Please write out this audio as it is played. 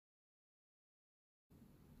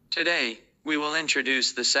Today, we will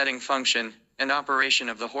introduce the setting function and operation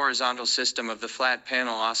of the horizontal system of the flat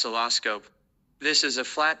panel oscilloscope. This is a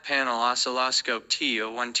flat panel oscilloscope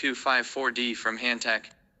TO1254D from Hantek.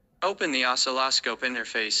 Open the oscilloscope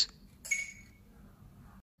interface.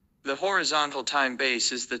 The horizontal time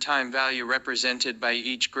base is the time value represented by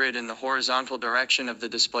each grid in the horizontal direction of the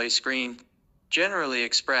display screen, generally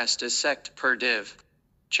expressed as sect per div.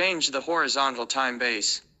 Change the horizontal time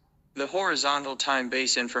base. The horizontal time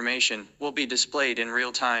base information will be displayed in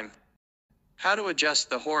real time. How to adjust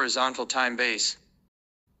the horizontal time base?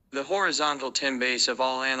 The horizontal time base of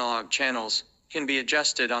all analog channels can be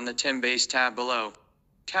adjusted on the time base tab below.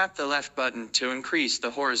 Tap the left button to increase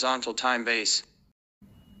the horizontal time base.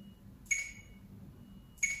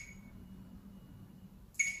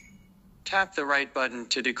 Tap the right button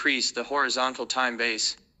to decrease the horizontal time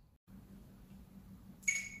base.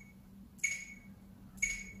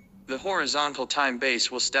 The horizontal time base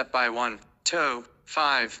will step by 1, 2,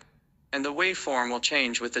 5, and the waveform will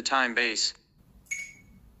change with the time base.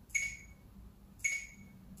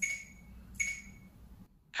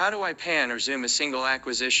 How do I pan or zoom a single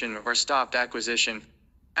acquisition or stopped acquisition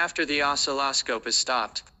after the oscilloscope is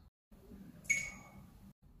stopped?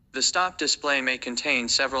 The stop display may contain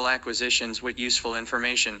several acquisitions with useful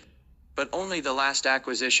information, but only the last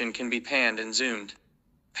acquisition can be panned and zoomed.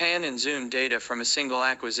 Pan and zoom data from a single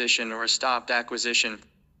acquisition or a stopped acquisition